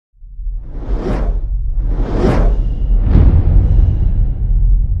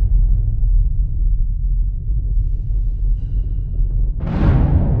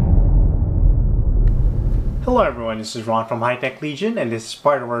this is Ron from High Tech Legion, and this is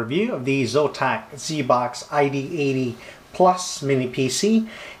part of our review of the Zotac ZBOX ID80 Plus Mini PC,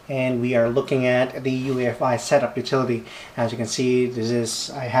 and we are looking at the UEFI setup utility. As you can see,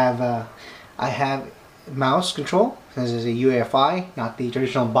 I have mouse control. This is a UEFI, not the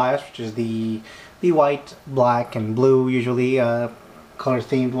traditional BIOS, which is the white, black, and blue usually color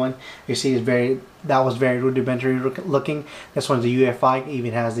themed one. You see, that was very rudimentary looking. This one's a UEFI,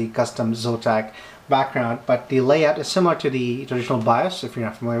 even has the custom Zotac background, but the layout is similar to the traditional BIOS if you're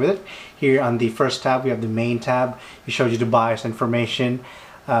not familiar with it. Here on the first tab we have the main tab. It shows you the BIOS information,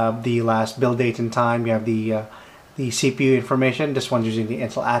 the last build date and time. You have the CPU information. This one's using the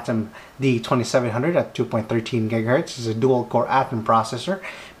Intel Atom D2700 at 2.13 GHz. It's a dual core Atom processor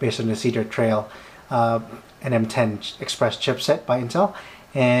based on the Cedar Trail NM10 Express chipset by Intel.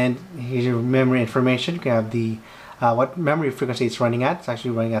 And here's your memory information. You can have the what memory frequency it's running at. It's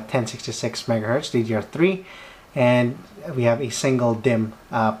actually running at 1066 MHz DDR3, and we have a single DIMM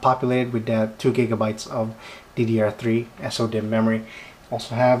populated with 2 GB of DDR3 SO-DIMM memory.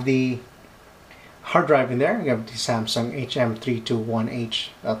 Also have the hard drive in there. You have the Samsung HM321H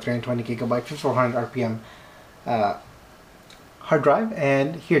 320 GB 400 RPM hard drive.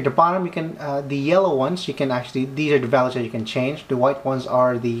 And here at the bottom, you can the yellow ones, you can actually, these are the values that you can change. The white ones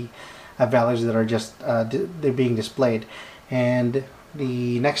are the values that are just they're being displayed. And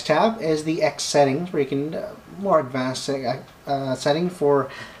the next tab is the X settings, where you can more advanced setting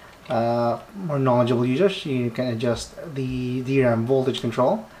for more knowledgeable users. You can adjust the DRAM voltage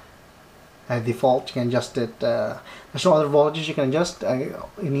control. At default, you can adjust it. There's no other voltages you can adjust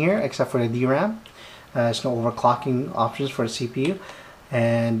in here except for the DRAM. There's no overclocking options for the CPU.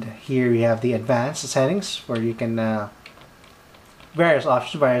 And here we have the advanced settings, where you can various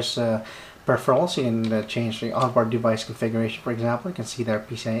options, various peripherals. You can change the onboard device configuration. For example, you can see their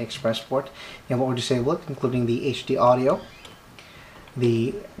PCI Express port. You have what we disable it, including the HD audio,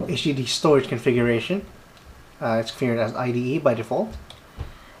 the HDD storage configuration. It's configured as IDE by default,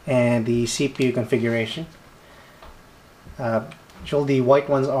 and the CPU configuration. So the white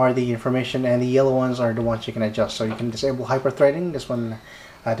ones are the information, and the yellow ones are the ones you can adjust. So you can disable hyper-threading. This one,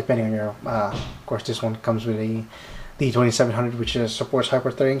 depending on your, of course, this one comes with a D2700, which supports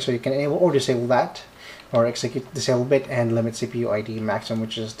hyper-threading, so you can enable or disable that, or execute disable bit and limit CPU ID maximum,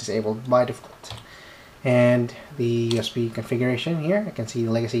 which is disabled by default. And the USB configuration here, you can see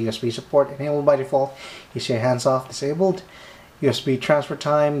legacy USB support enabled by default. You see hands off disabled, USB transfer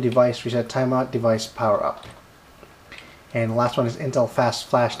time, device reset timeout, device power up. And the last one is Intel Fast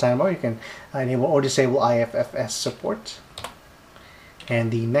Flash Timer. You can enable or disable IFFS support.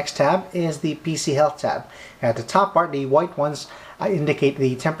 And the next tab is the PC Health tab. At the top part, the white ones indicate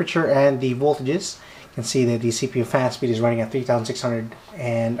the temperature and the voltages. You can see that the CPU fan speed is running at 3,600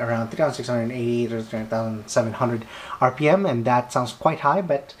 and around 3,688 or 3,700 RPM, and that sounds quite high.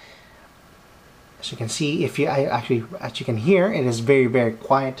 But as you can see, as you can hear, it is very, very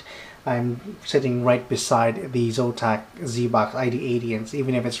quiet. I'm sitting right beside the Zotac ZBOX ID80, and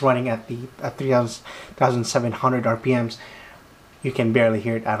even if it's running at 3,700 RPMs, you can barely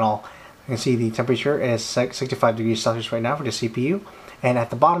hear it at all. You can see the temperature is 65 degrees Celsius right now for the CPU. And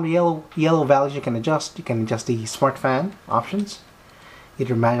at the bottom, the yellow values you can adjust. You can adjust the smart fan options,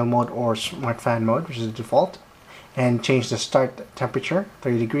 either manual mode or smart fan mode, which is the default, and change the start temperature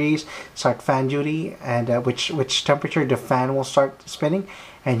 30 degrees, start fan duty, and which temperature the fan will start spinning.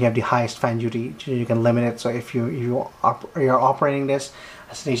 And you have the highest fan duty. You can limit it. So if you're operating this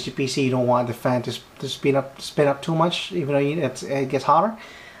as an HDPC, you don't want the fan to spin up too much, even though it gets hotter.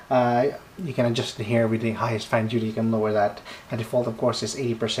 You can adjust it here with the highest fan duty. You can lower that. At default, of course, is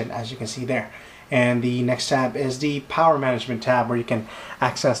 80%, as you can see there. And the next tab is the power management tab, where you can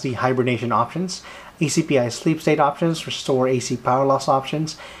access the hibernation options, ACPI sleep state options, restore AC power loss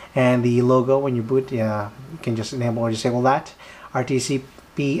options, and the logo when you boot. You can just enable or disable that. RTC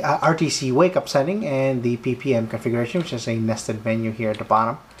wake up setting, and the PPM configuration, which is a nested menu here at the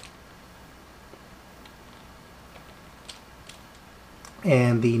bottom.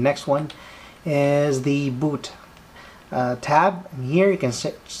 And the next one is the boot tab. And here you can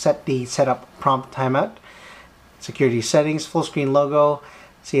set the setup prompt timeout, security settings, full screen logo,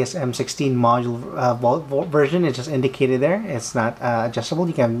 CSM16 module version is just indicated there. It's not adjustable.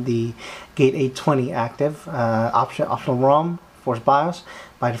 You can have the Gate 820 active, optional ROM, force BIOS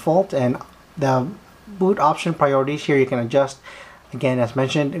by default, and the boot option priorities here you can adjust. Again, as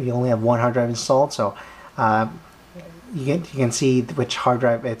mentioned, you only have one hard drive installed, so you can see which hard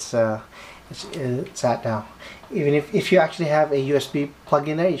drive it's at now. Even if you actually have a USB plug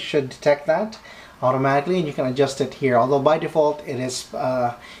in there, you should detect that. automatically, and you can adjust it here. Although by default it is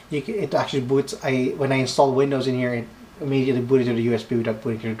it actually boots. When I install Windows in here, it immediately booted to the USB without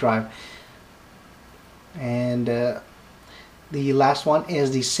booting to the drive. And the last one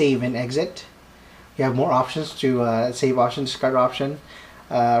is the save and exit. You have more options to save option, discard option,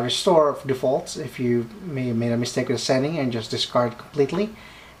 restore defaults if you may have made a mistake with a setting and just discard completely,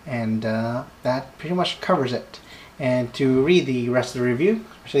 and that pretty much covers it. And to read the rest of the review,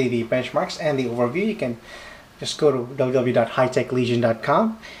 especially the benchmarks and the overview, you can just go to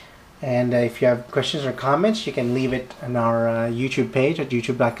www.hightechlegion.com. And if you have questions or comments, you can leave it on our YouTube page at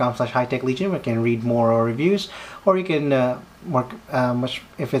youtube.com/hightechlegion. We can read more reviews, or you can,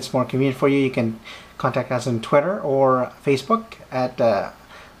 if it's more convenient for you, you can contact us on Twitter or Facebook at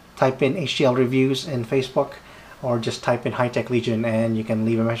type in HTL Reviews in Facebook, or just type in High Tech Legion and you can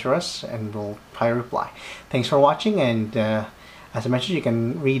leave a message for us and we'll probably reply. Thanks for watching, and as I mentioned, you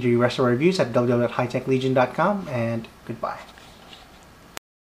can read the rest of our reviews at www.hightechlegion.com, and goodbye.